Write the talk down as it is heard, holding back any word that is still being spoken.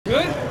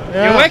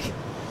Yeah. You awake?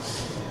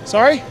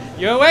 Sorry?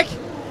 You awake?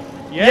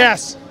 Yeah.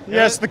 Yes.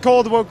 Yes, the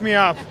cold woke me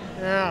up.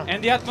 Yeah.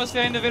 And the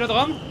atmosphere in the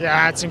Velodrome?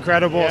 Yeah, it's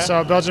incredible. Yeah.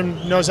 So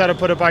Belgium knows how to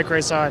put a bike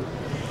race on.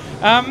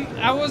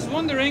 I was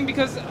wondering,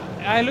 because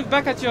I look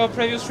back at your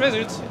previous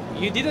results,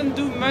 you didn't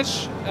do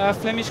much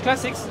Flemish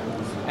Classics,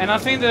 and I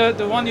think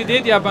the one you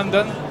did, you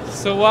abandoned.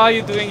 So why are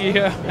you doing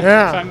here,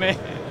 Yeah. if I may?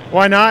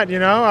 Why not? You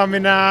know, I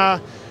mean,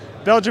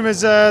 Belgium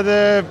is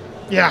the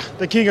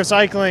king of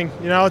cycling.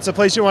 You know, it's a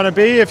place you want to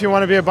be if you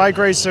want to be a bike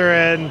racer.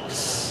 And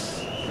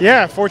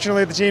yeah,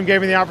 fortunately, the team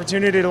gave me the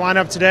opportunity to line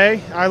up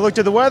today. I looked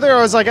at the weather.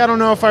 I was like, I don't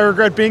know if I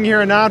regret being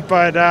here or not.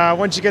 But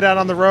once you get out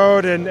on the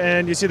road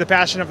and you see the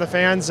passion of the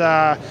fans,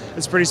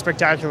 it's pretty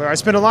spectacular. I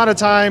spent a lot of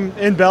time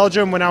in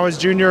Belgium when I was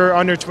junior,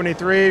 under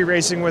 23,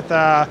 racing with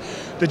the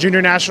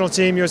junior national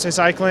team, USA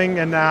Cycling,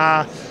 and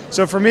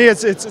so for me,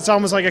 it's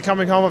almost like a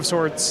coming home of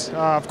sorts.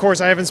 Of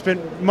course, I haven't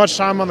spent much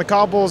time on the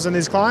cobbles and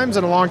these climbs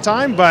in a long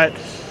time, but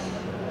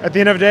at the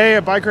end of the day,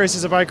 a bike race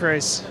is a bike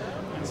race.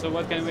 And so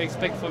what can we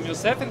expect from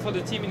yourself and for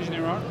the team in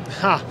general?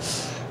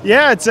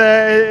 Yeah,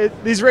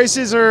 these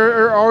races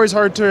are always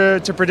hard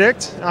to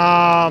predict.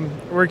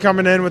 We're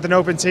coming in with an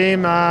open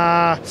team,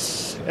 and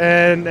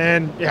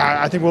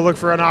yeah, I think we'll look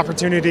for an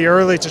opportunity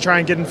early to try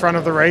and get in front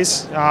of the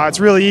race.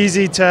 It's really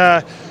easy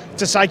to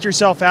psych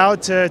yourself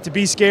out, to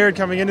be scared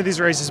coming into these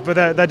races, but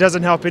that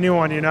doesn't help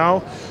anyone, you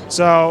know.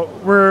 So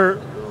we're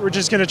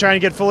just going to try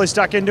and get fully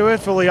stuck into it,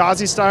 fully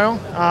Aussie style,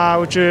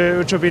 which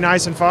will be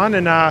nice and fun.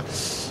 And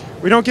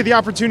we don't get the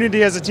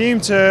opportunity as a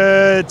team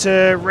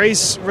to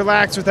race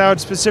relax without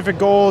specific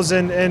goals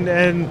and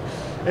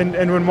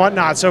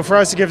whatnot. So for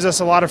us, it gives us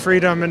a lot of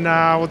freedom, and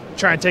we'll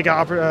try and take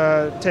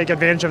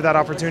advantage of that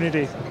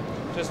opportunity.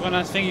 Just one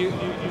last thing, you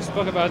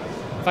spoke about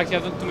the fact you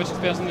haven't too much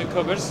experience in the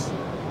cobbles,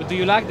 but do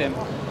you like them?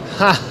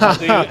 Or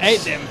do you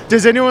hate them?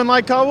 Does anyone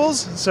like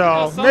cobbles?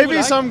 So Yeah,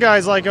 maybe some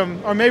guys like them,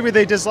 or maybe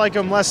they dislike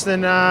them less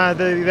than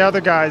the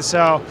other guys.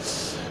 So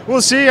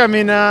we'll see. I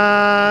mean,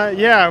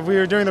 yeah, we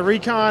were doing the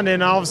recon,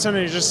 and all of a sudden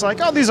you're just like,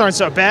 oh, these aren't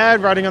so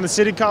bad, riding on the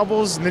city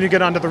cobbles. And then you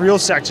get onto the real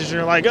sections, and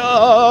you're like,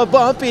 oh,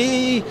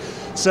 bumpy.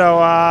 So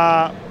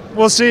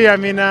we'll see. I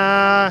mean,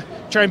 try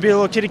and be a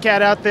little kitty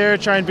cat out there,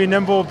 try and be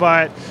nimble,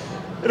 but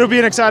it'll be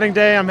an exciting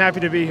day. I'm happy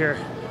to be here.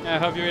 I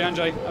hope you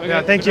enjoy.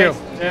 Yeah, thank you.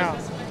 Yeah.